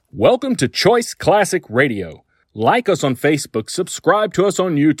Welcome to Choice Classic Radio. Like us on Facebook, subscribe to us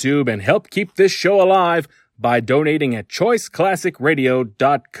on YouTube, and help keep this show alive by donating at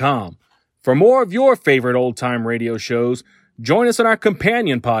choiceclassicradio.com. For more of your favorite old-time radio shows, join us on our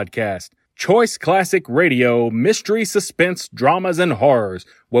companion podcast, Choice Classic Radio, Mystery, Suspense, Dramas, and Horrors,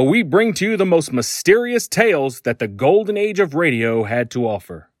 where we bring to you the most mysterious tales that the golden age of radio had to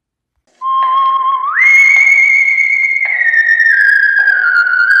offer.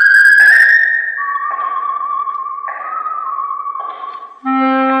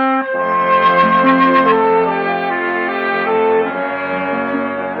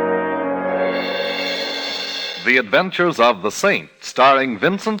 The Adventures of the Saint, starring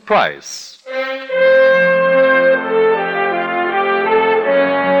Vincent Price. The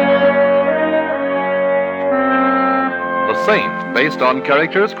Saint, based on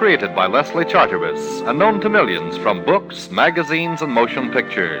characters created by Leslie Charteris and known to millions from books, magazines, and motion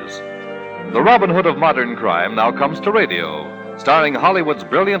pictures. The Robin Hood of modern crime now comes to radio, starring Hollywood's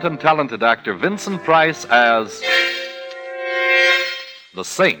brilliant and talented actor Vincent Price as the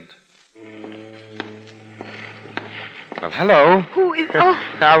Saint. Well, hello. Who is... Oh.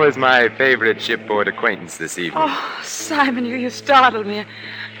 How is my favorite shipboard acquaintance this evening? Oh, Simon, you startled me. I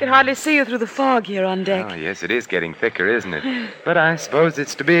could hardly see you through the fog here on deck. Oh, yes, it is getting thicker, isn't it? But I suppose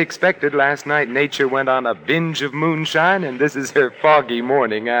it's to be expected. Last night, nature went on a binge of moonshine, and this is her foggy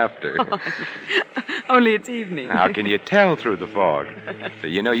morning after. Oh, only it's evening. How can you tell through the fog?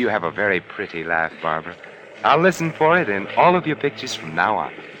 You know, you have a very pretty laugh, Barbara. I'll listen for it in all of your pictures from now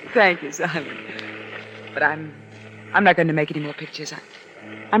on. Thank you, Simon. But I'm not going to make any more pictures.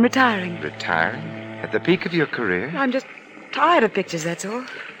 I'm retiring. Retiring? At the peak of your career? I'm just tired of pictures, that's all.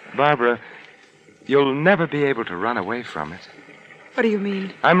 Barbara, you'll never be able to run away from it. What do you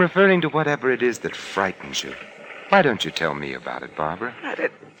mean? I'm referring to whatever it is that frightens you. Why don't you tell me about it, Barbara?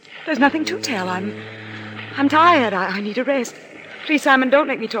 There's nothing to tell. I'm tired. I need a rest. Please, Simon, don't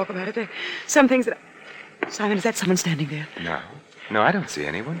make me talk about it. There are some things that... Simon, is that someone standing there? No, I don't see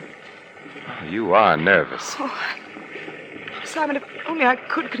anyone. Oh, you are nervous. Oh, Simon, if only I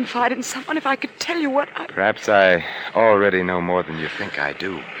could confide in someone, if I could tell you what I... Perhaps I already know more than you think I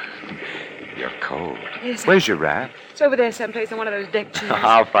do. You're cold. Yes. Where's your raft? It's over there someplace on one of those deck chairs.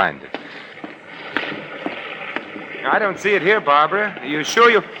 I'll find it. I don't see it here, Barbara. Are you sure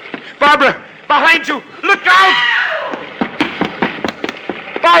you... Barbara! Behind you! Look out!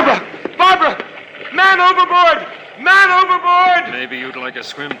 Barbara! Man overboard! Man overboard! Maybe you'd like a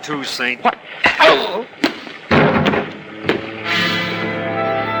swim too, Saint. What? Oh!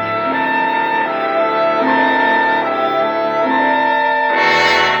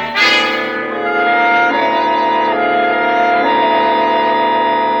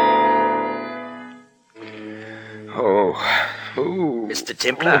 Mr.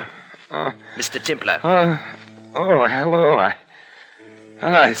 Templar? Mr. Templar? Hello.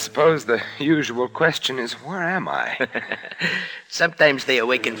 I suppose the usual question is, where am I? Sometimes they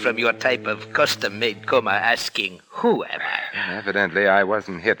awaken from your type of custom-made coma asking, who am I? Evidently, I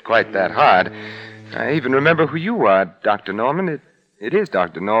wasn't hit quite that hard. I even remember who you are, Dr. Norman. It is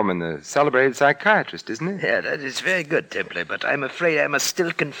Dr. Norman, the celebrated psychiatrist, isn't it? Yeah, that is very good, Templar, but I'm afraid I must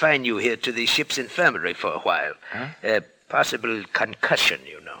still confine you here to the ship's infirmary for a while. Huh? Possible concussion,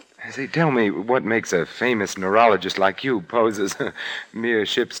 you know. Say, tell me, what makes a famous neurologist like you pose as a mere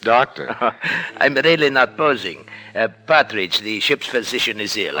ship's doctor? I'm really not posing. Partridge, the ship's physician,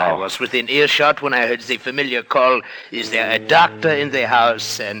 is ill. I was within earshot when I heard the familiar call, is there a doctor in the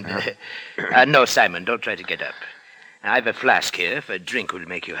house? And, no, Simon, don't try to get up. I have a flask here if a drink will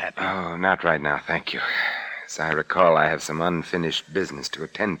make you happy. Oh, not right now, thank you. As I recall, I have some unfinished business to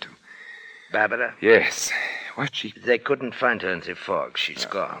attend to. Barbara? Yes. What's she? They couldn't find her in the fog. She's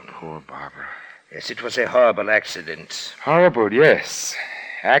gone. Poor Barbara. Yes, it was a horrible accident. Horrible, yes.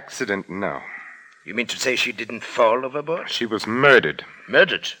 Accident, no. You mean to say she didn't fall overboard? She was murdered.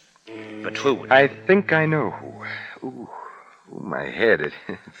 Murdered? But who? I think I know who. Ooh, my head.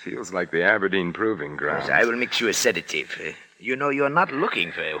 It feels like the Aberdeen Proving Grounds. Yes, I will mix you a sedative. You know, you're not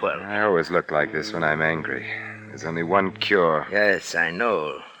looking very well. I always look like this when I'm angry. There's only one cure. Yes, I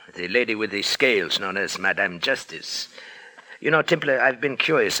know. The lady with the scales known as Madame Justice. You know, Templar, I've been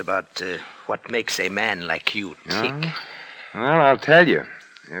curious about what makes a man like you tick. Well, I'll tell you.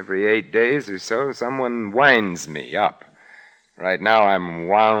 Every 8 days or so, someone winds me up. Right now, I'm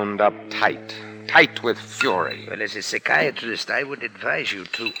wound up tight. Tight with fury. Well, as a psychiatrist, I would advise you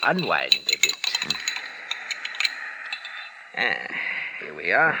to unwind a bit. Here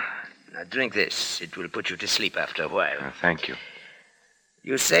we are. Now, drink this. It will put you to sleep after a while. Thank you.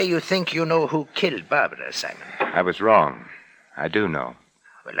 You say you think you know who killed Barbara, Simon. I was wrong. I do know.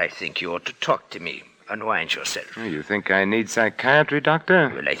 Well, I think you ought to talk to me. Unwind yourself. Oh, you think I need psychiatry,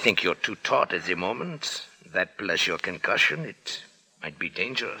 Doctor? Well, I think you're too taut at the moment. That plus your concussion, it might be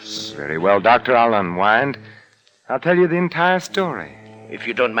dangerous. Very well, Doctor, I'll unwind. I'll tell you the entire story. If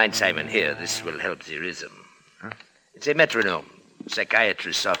you don't mind, Simon, here, this will help the rhythm. Huh? It's a metronome.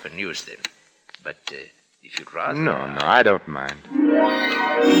 Psychiatrists often use them. But if you'd rather... No, I don't mind.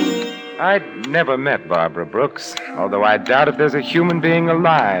 I'd never met Barbara Brooks, although I doubt if there's a human being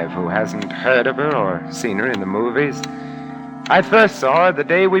alive who hasn't heard of her or seen her in the movies. I first saw her the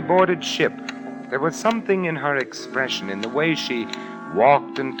day we boarded ship. There was something in her expression, in the way she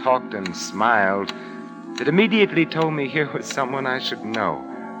walked and talked and smiled, that immediately told me here was someone I should know.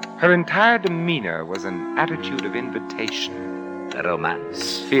 Her entire demeanor was an attitude of invitation. A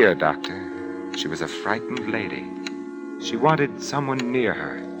romance. Fear, Doctor. She was a frightened lady. She wanted someone near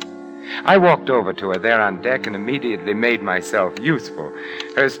her. I walked over to her there on deck and immediately made myself useful.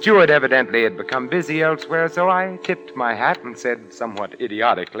 Her steward evidently had become busy elsewhere, so I tipped my hat and said somewhat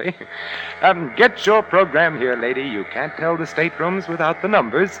idiotically, "Get your program here, lady. You can't tell the staterooms without the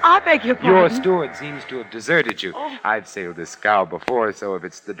numbers." I beg your pardon. Your steward seems to have deserted you. Oh. I've sailed this scow before, so if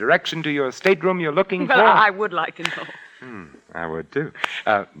it's the direction to your stateroom you're looking Well, for... I would like to know. I would, too.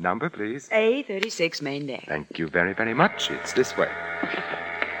 Number, please. A36 main deck. Thank you very, very much. It's this way.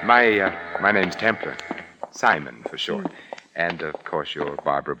 My name's Templar. Simon, for short. And, of course, you're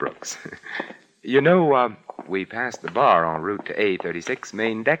Barbara Brooks. You know, we passed the bar en route to A36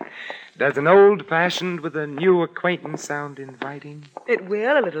 main deck. Does an old-fashioned with a new acquaintance sound inviting? It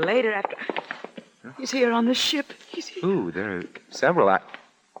will a little later after... He's here on the ship. He's here. Ooh, there are several...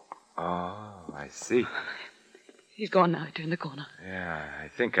 Oh, I see. He's gone now. He turned the corner. Yeah, I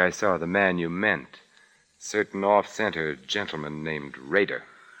think I saw the man you meant. Certain off-center gentleman named Rader.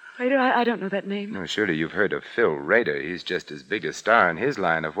 Rader? I don't know that name. No, surely you've heard of Phil Rader. He's just as big a star in his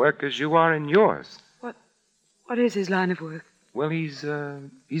line of work as you are in yours. What is his line of work? Well, he's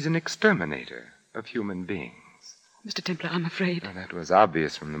an exterminator of human beings. Mr. Templar, I'm afraid. Well, that was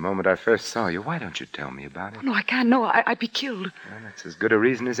obvious from the moment I first saw you. Why don't you tell me about it? Oh, no, I can't. No, I'd be killed. Well, that's as good a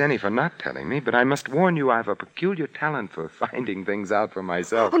reason as any for not telling me, but I must warn you I've a peculiar talent for finding things out for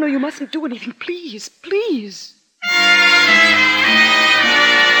myself. Oh, no, you mustn't do anything. Please, please.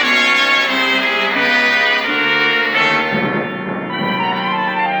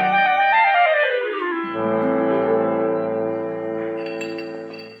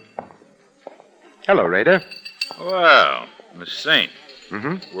 Hello, Rader. Well, Miss Saint.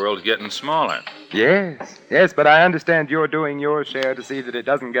 Mm-hmm. World's getting smaller. Yes, but I understand you're doing your share to see that it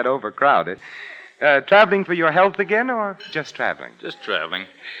doesn't get overcrowded. Traveling for your health again, or just traveling? Just traveling.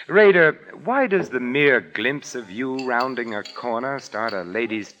 Rader, why does the mere glimpse of you rounding a corner start a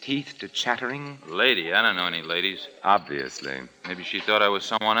lady's teeth to chattering? Lady? I don't know any ladies. Obviously. Maybe she thought I was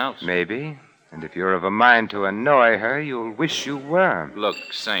someone else. Maybe. And if you're of a mind to annoy her, you'll wish you were. Look,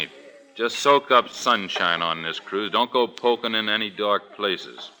 Saint, just soak up sunshine on this cruise. Don't go poking in any dark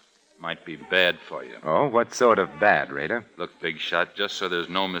places. Might be bad for you. Oh, what sort of bad, Rader? Look, Big Shot, just so there's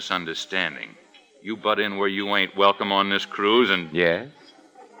no misunderstanding. You butt in where you ain't welcome on this cruise and... Yes?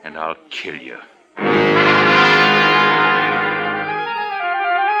 And I'll kill you.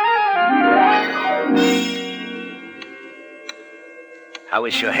 How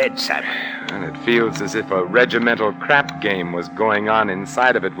is your head, Simon? And it feels as if a regimental crap game was going on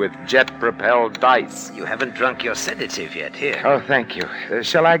inside of it with jet-propelled dice. You haven't drunk your sedative yet. Here. Oh, thank you.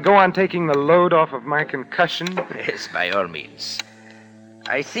 Shall I go on taking the load off of my concussion? Yes, by all means.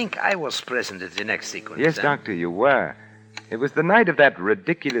 I think I was present at the next sequence. Yes, then. Doctor, you were. It was the night of that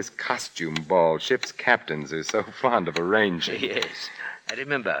ridiculous costume ball ship's captains are so fond of arranging. Yes. I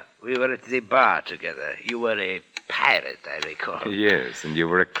remember. We were at the bar together. You were a pirate, I recall. Yes, and you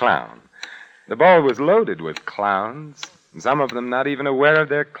were a clown. The ball was loaded with clowns, some of them not even aware of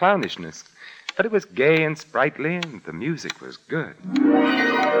their clownishness. But it was gay and sprightly, and the music was good.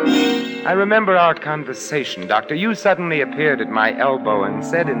 I remember our conversation, Doctor. You suddenly appeared at my elbow and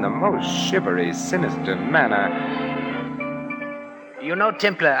said in the most shivery, sinister manner... You know,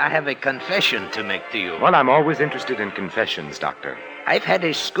 Templar, I have a confession to make to you. Well, I'm always interested in confessions, Doctor. I've had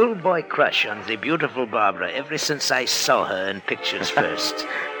a schoolboy crush on the beautiful Barbara ever since I saw her in pictures first.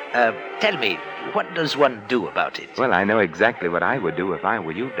 Tell me, what does one do about it? Well, I know exactly what I would do if I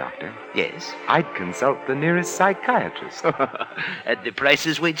were you, Doctor. Yes? I'd consult the nearest psychiatrist. At the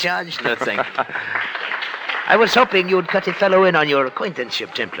prices we charge? No, thank you. I was hoping you'd cut a fellow in on your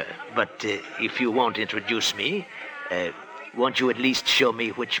acquaintanceship, Templar. But if you won't introduce me, won't you at least show me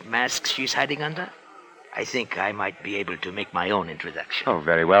which mask she's hiding under? I think I might be able to make my own introduction. Oh,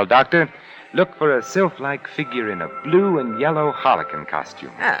 very well, Doctor. look for a sylph-like figure in a blue and yellow harlequin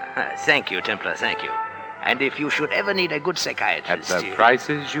costume. Thank you, Templar, thank you. And if you should ever need a good At psychiatrist... the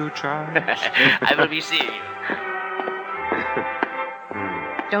prices you charge? I will be seeing you.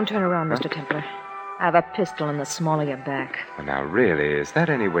 Don't turn around, Mr. Templar. I have a pistol in the small of your back. Well, now, really, is that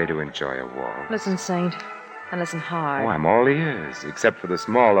any way to enjoy a waltz? Listen, Saint, and listen hard. Oh, I'm all ears, except for the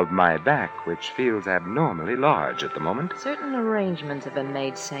small of my back, which feels abnormally large at the moment. Certain arrangements have been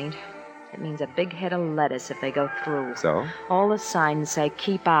made, Saint. It means a big head of lettuce if they go through. So? All the signs say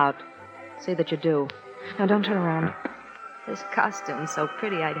keep out. See that you do. Now, don't turn around. This costume's so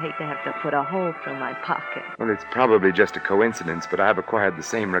pretty I'd hate to have to put a hole through my pocket. Well, it's probably just a coincidence, but I've acquired the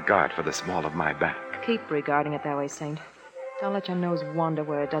same regard for the small of my back. Keep regarding it that way, Saint. Don't let your nose wander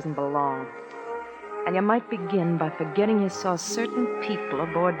where it doesn't belong. And you might begin by forgetting you saw certain people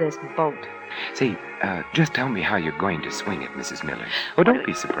aboard this boat. See, just tell me how you're going to swing it, Mrs. Miller. Oh, don't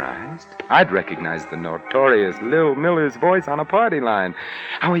be surprised. I'd recognize the notorious Lil Miller's voice on a party line.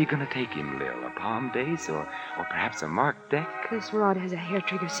 How are you going to take him, Lil? A palm base or perhaps a marked deck? This rod has a hair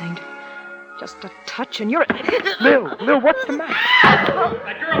trigger, Saint. Just a touch and you're... Lil, what's the matter?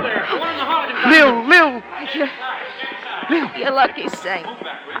 That girl there, the one in the harlequin. Lil! You're lucky, Saint.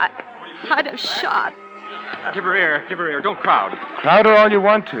 I'd have shot. Give her ear. Don't crowd. Crowd her all you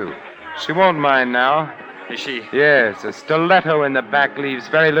want to. She won't mind now. Is she? Yes, a stiletto in the back leaves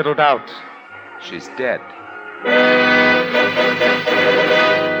very little doubt. She's dead.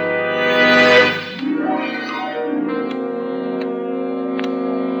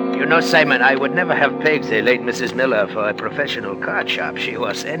 You know, Simon, I would never have pegged the late Mrs. Miller for a professional card shop. She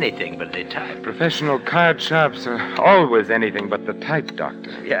was anything but the type. Professional card shops are always anything but the type,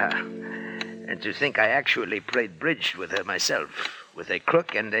 Doctor. Yeah. And to think I actually played bridge with her myself. With a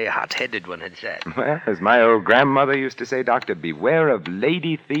crook and a hot-headed one at that. Well, as my old grandmother used to say, Doctor, beware of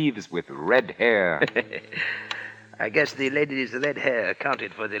lady thieves with red hair. I guess the lady's red hair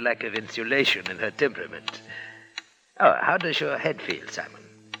accounted for the lack of insulation in her temperament. Oh, how does your head feel, Simon?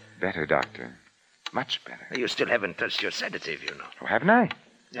 Better, Doctor. Much better. You still haven't touched your sedative, you know. Oh, haven't I?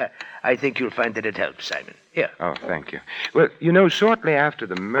 I think you'll find that it helps, Simon. Here. Oh, thank you. Well, you know, shortly after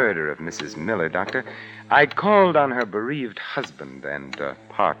the murder of Mrs. Miller, Doctor, I called on her bereaved husband and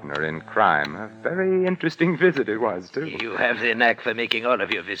partner in crime. A very interesting visit it was, too. You have the knack for making all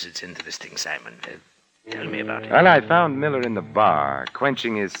of your visits interesting, Simon. Tell me about it. Well, I found Miller in the bar,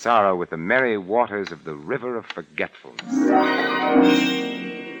 quenching his sorrow with the merry waters of the River of Forgetfulness.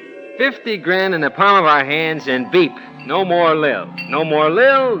 50 grand in the palm of our hands and beep. No more Lil. No more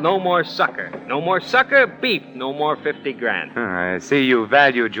Lil, no more sucker. No more sucker, beep. No more 50 grand. I see you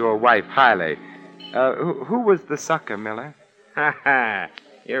valued your wife highly. Who was the sucker, Miller? Ha ha.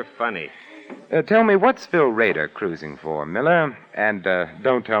 You're funny. Tell me, what's Phil Rader cruising for, Miller? And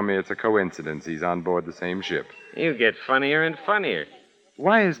don't tell me it's a coincidence he's on board the same ship. You get funnier and funnier.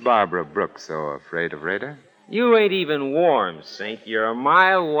 Why is Barbara Brooks so afraid of Rader? You ain't even warm, Saint. You're a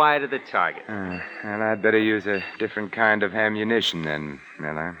mile wide of the target. Well, I'd better use a different kind of ammunition then,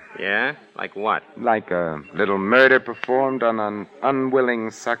 Miller. Yeah? Like what? Like a little murder performed on an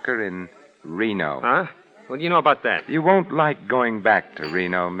unwilling sucker in Reno. Huh? What do you know about that? You won't like going back to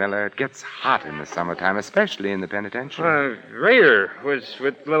Reno, Miller. It gets hot in the summertime, especially in the penitentiary. Raider was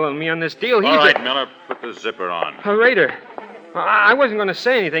with Lil and me on this deal. All right, Miller, put the zipper on. Raider. I wasn't going to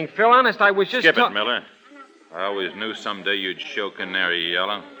say anything, Phil. Honest, I was just... Skip it, Miller. I always knew someday you'd show Canary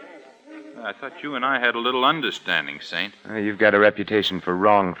Yellow. I thought you and I had a little understanding, Saint. You've got a reputation for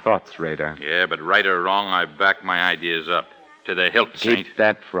wrong thoughts, Rader. Yeah, but right or wrong, I back my ideas up. To the hilt, Saint. Keep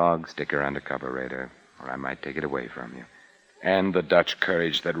that frog sticker under cover, Rader, or I might take it away from you. And the Dutch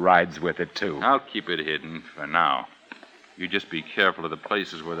courage that rides with it, too. I'll keep it hidden for now. You just be careful of the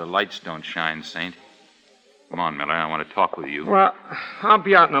places where the lights don't shine, Saint. Come on, Miller. I want to talk with you. Well, I'll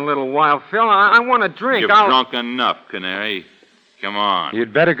be out in a little while, Phil. I want a drink. You've drunk enough, Canary. Come on.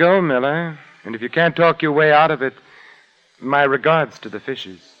 You'd better go, Miller. And if you can't talk your way out of it, my regards to the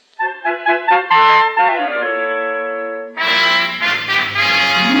fishes.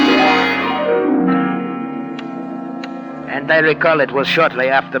 And I recall it was shortly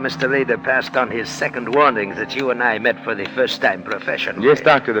after Mr. Rader passed on his second warning that you and I met for the first time professionally. Yes,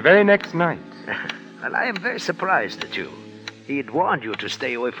 Doctor, the very next night. Well, I am very surprised at you. He had warned you to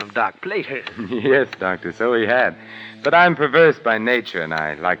stay away from dark places. Yes, Doctor, so he had. But I'm perverse by nature, and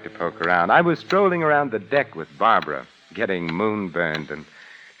I like to poke around. I was strolling around the deck with Barbara, getting moonburned and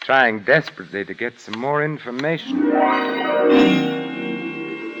trying desperately to get some more information.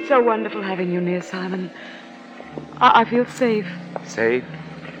 So wonderful having you near, Simon. I feel safe. Safe?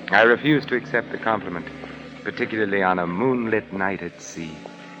 I refuse to accept the compliment, particularly on a moonlit night at sea.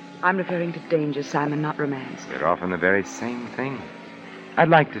 I'm referring to danger, Simon, not romance. They're often the very same thing. I'd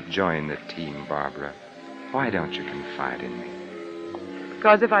like to join the team, Barbara. Why don't you confide in me?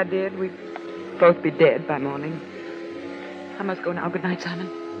 Because if I did, we'd both be dead by morning. I must go now. Good night, Simon.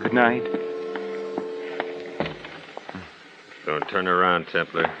 Good night. Don't turn around,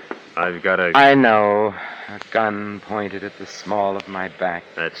 Templar. I've got a... I know. A gun pointed at the small of my back.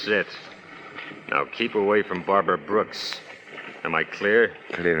 That's it. Now keep away from Barbara Brooks. Am I clear?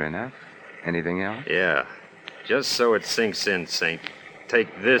 Clear enough. Anything else? Yeah. Just so it sinks in, Saint.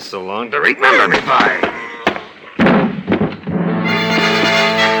 Take this along to remember me by.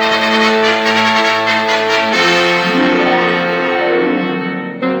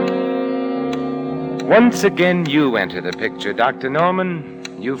 Once again, you enter the picture, Dr. Norman.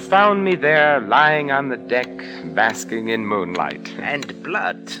 You found me there, lying on the deck, basking in moonlight. And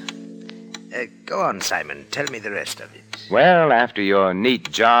blood. Go on, Simon. Tell me the rest of it. Well, after your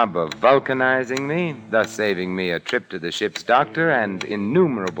neat job of vulcanizing me, thus saving me a trip to the ship's doctor and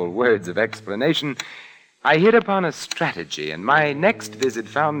innumerable words of explanation, I hit upon a strategy, and my next visit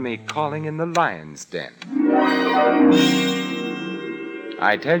found me calling in the lion's den.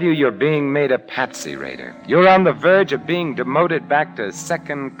 I tell you, you're being made a patsy, Raider. You're on the verge of being demoted back to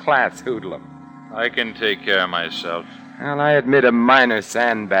second-class hoodlum. I can take care of myself. Well, I admit a minor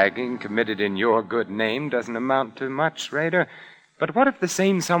sandbagging committed in your good name doesn't amount to much, Raider. But what if the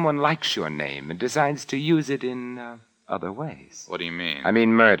same someone likes your name and decides to use it in other ways? What do you mean? I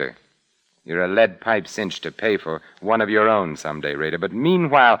mean murder. You're a lead pipe cinch to pay for one of your own someday, Raider. But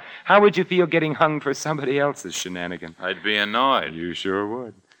meanwhile, how would you feel getting hung for somebody else's shenanigan? I'd be annoyed. You sure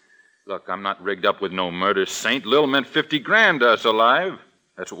would. Look, I'm not rigged up with no murder, Saint. Lil meant 50 grand to us alive.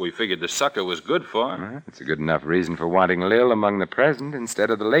 That's what we figured the sucker was good for. Well, it's a good enough reason for wanting Lil among the present instead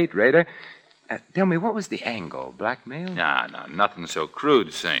of the late, Raider. Tell me, what was the angle? Blackmail? Nah, nothing so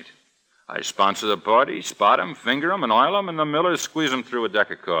crude, Saint. I sponsor the party, spot him, finger him, and oil him, and the Millers squeeze him through a deck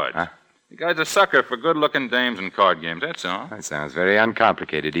of cards. Huh? The guy's a sucker for good-looking dames and card games, that's all. That sounds very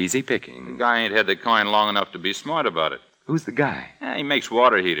uncomplicated, easy The picking. guy ain't had the coin long enough to be smart about it. Who's the guy? He makes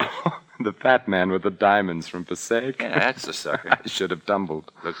water heaters. The fat man with the diamonds from Passaic? Yeah, that's the sucker. I should have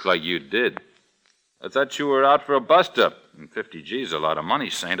tumbled. Looks like you did. I thought you were out for a bust-up. And 50 G's a lot of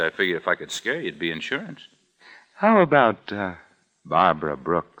money, Saint. I figured if I could scare you, it'd be insurance. How about Barbara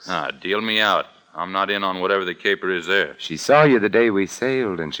Brooks? Deal me out. I'm not in on whatever the caper is there. She saw you the day we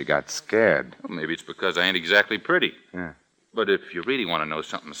sailed, and she got scared. Well, maybe it's because I ain't exactly pretty. Yeah. But if you really want to know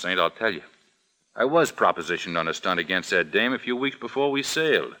something, Saint, I'll tell you. I was propositioned on a stunt against that dame a few weeks before we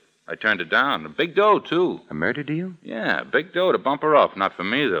sailed. I turned it down. A big dough, too. A murder deal? Yeah, big dough to bump her off. Not for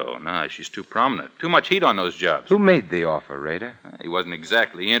me, though. Nah, she's too prominent. Too much heat on those jobs. Who made the offer, Raider? He wasn't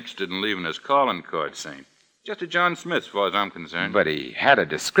exactly interested in leaving his calling card, Saint. Just a John Smith, as far as I'm concerned. But he had a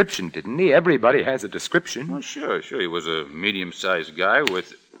description, didn't he? Everybody has a description. Well, sure. He was a medium-sized guy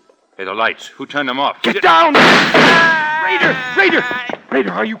with... Hey, the lights. Who turned them off? Get down! Raider,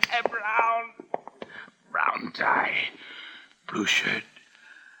 are you... Brown tie, blue shirt.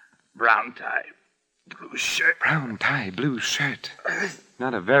 Brown tie, blue shirt. Brown tie, blue shirt.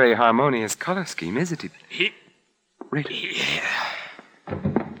 Not a very harmonious color scheme, is it? Raider.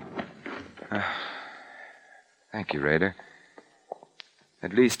 Thank you, Raider.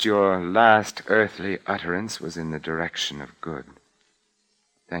 At least your last earthly utterance was in the direction of good.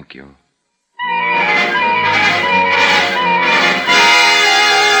 Thank you.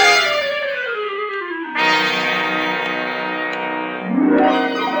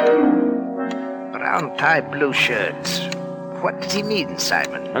 Brown tie, blue shirts. What did he mean,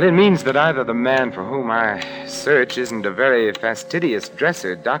 Simon? Well, it means that either the man for whom I search isn't a very fastidious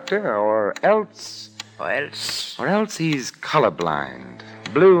dresser, Doctor, or else he's colorblind.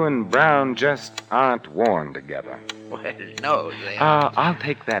 Blue and brown just aren't worn together. Well, no, they aren't. I'll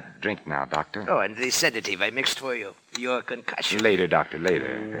take that drink now, Doctor. Oh, and the sedative I mixed for you. Your concussion. Later, Doctor,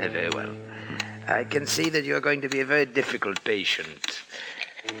 later. Very well. I can see that you're going to be a very difficult patient.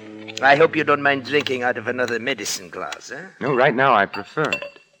 I hope you don't mind drinking out of another medicine glass, eh? No, right now I prefer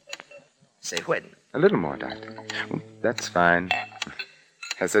it. Say when? A little more, Doctor. Oh, that's fine.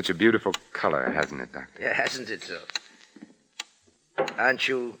 Has such a beautiful color, hasn't it, Doctor? Yeah, hasn't it so? Aren't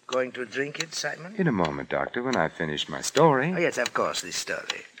you going to drink it, Simon? In a moment, Doctor, when I've finished my story. Oh, yes, of course, this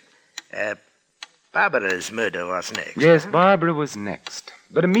story. Barbara's murder was next. Yes, huh? Barbara was next.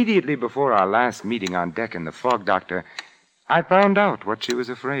 But immediately before our last meeting on deck in the fog, Doctor, I found out what she was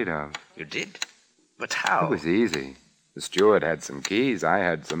afraid of. You did? But how? It was easy. The steward had some keys. I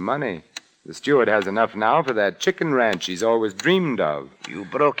had some money. The steward has enough now for that chicken ranch he's always dreamed of. You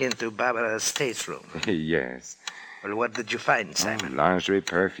broke into Barbara's stateroom. Yes. Well, what did you find, Simon? Lingerie,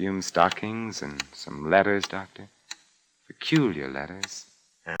 perfume, stockings, and some letters, Doctor. Peculiar letters.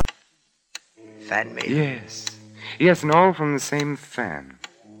 Fan mail? Yes. Yes, and all from the same fan.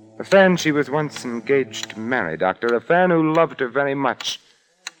 A fan she was once engaged to marry, Doctor. A fan who loved her very much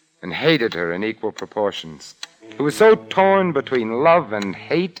and hated her in equal proportions. Who was so torn between love and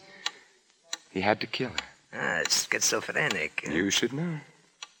hate, he had to kill her. It's schizophrenic. You should know.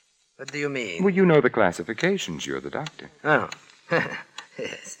 What do you mean? Well, you know the classifications. You're the doctor. Oh.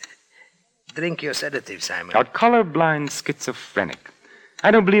 Yes. Drink your sedative, Simon. A colorblind schizophrenic. I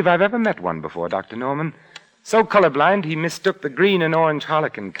don't believe I've ever met one before, Dr. Norman. So colorblind, he mistook the green and orange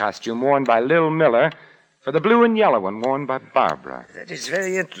harlequin costume worn by Lil Miller for the blue and yellow one worn by Barbara. That is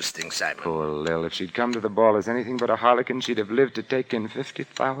very interesting, Simon. Poor Lil. If she'd come to the ball as anything but a harlequin, she'd have lived to take in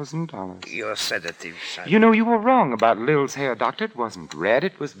 $50,000. Your sedative, Simon. You know, you were wrong about Lil's hair, Doctor. It wasn't red,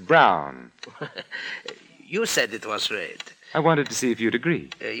 it was brown. You said it was red. I wanted to see if you'd agree.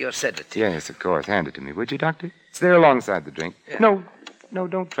 Your sedative. Yes, of course. Hand it to me, would you, Doctor? It's there alongside the drink. Yeah. No,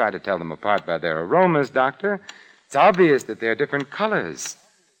 don't try to tell them apart by their aromas, Doctor. It's obvious that they're different colors.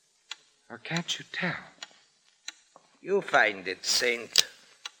 Or can't you tell? You find it, Saint.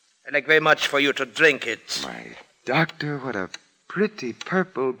 I'd like very much for you to drink it. My Doctor, what a pretty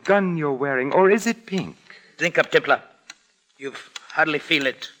purple gun you're wearing. Or is it pink? Drink up, Templar. You hardly feel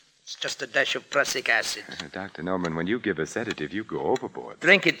it. It's just a dash of prussic acid. Dr. Norman, when you give a sedative, you go overboard.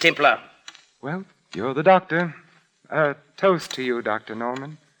 Drink it, Templar. Well, you're the doctor. A toast to you, Dr.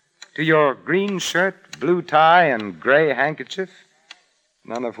 Norman. To your green shirt, blue tie, and gray handkerchief,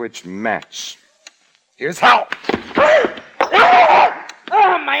 none of which match. Here's how.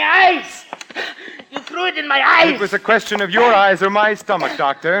 Oh, my eyes! You threw it in my eyes! It was a question of your eyes or my stomach,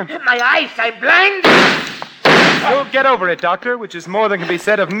 Doctor. My eyes, I'm blind! You'll get over it, Doctor, which is more than can be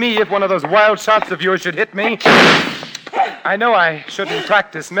said of me if one of those wild shots of yours should hit me. I know I shouldn't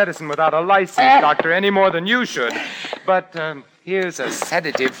practice medicine without a license, Doctor, any more than you should. But here's a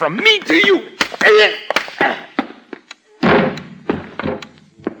sedative from me to you.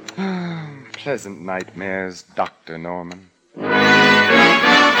 Pleasant nightmares, Dr. Norman.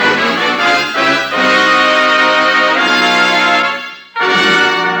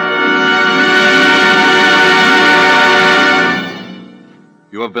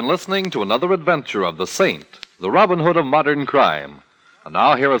 You have been listening to another adventure of the Saint, the Robin Hood of modern crime. And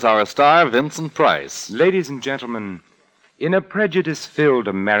now here is our star, Vincent Price. Ladies and gentlemen, in a prejudice-filled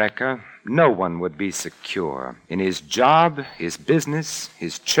America, no one would be secure in his job, his business,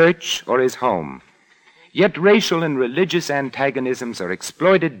 his church, or his home. Yet racial and religious antagonisms are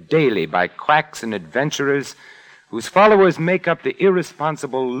exploited daily by quacks and adventurers whose followers make up the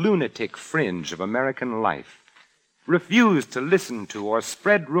irresponsible lunatic fringe of American life. Refuse to listen to or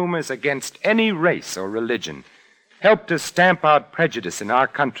spread rumors against any race or religion. Help to stamp out prejudice in our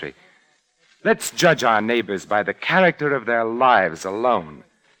country. Let's judge our neighbors by the character of their lives alone,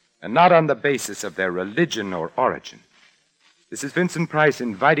 and not on the basis of their religion or origin. This is Vincent Price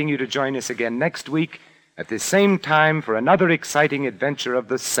inviting you to join us again next week at the same time for another exciting adventure of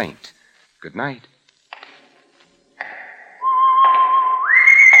the Saint. Good night.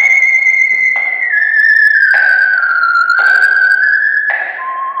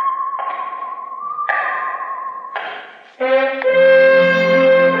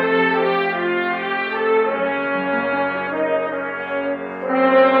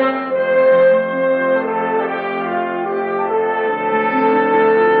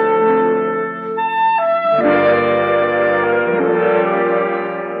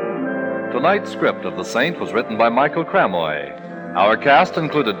 Tonight's script of The Saint was written by Michael Cramoy. Our cast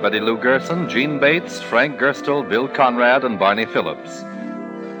included Betty Lou Gerson, Gene Bates, Frank Gerstle, Bill Conrad, and Barney Phillips.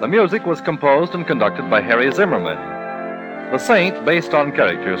 The music was composed and conducted by Harry Zimmerman. The Saint, based on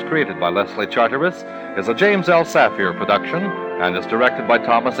characters created by Leslie Charteris, is a James L. Safier production and is directed by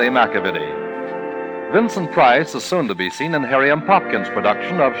Thomas A. McAvity. Vincent Price is soon to be seen in Harry M. Popkins'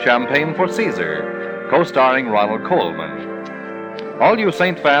 production of Champagne for Caesar, co-starring Ronald Colman. All you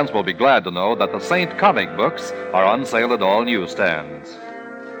Saint fans will be glad to know that the Saint comic books are on sale at all newsstands.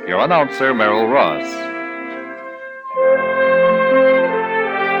 Your announcer, Merrill Ross.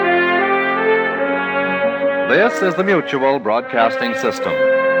 This is the Mutual Broadcasting System.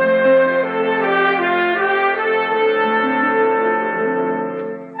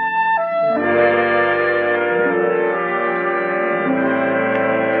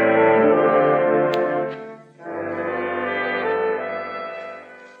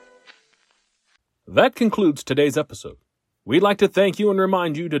 That concludes today's episode. We'd like to thank you and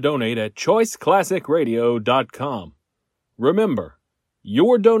remind you to donate at choiceclassicradio.com. Remember,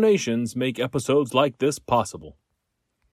 your donations make episodes like this possible.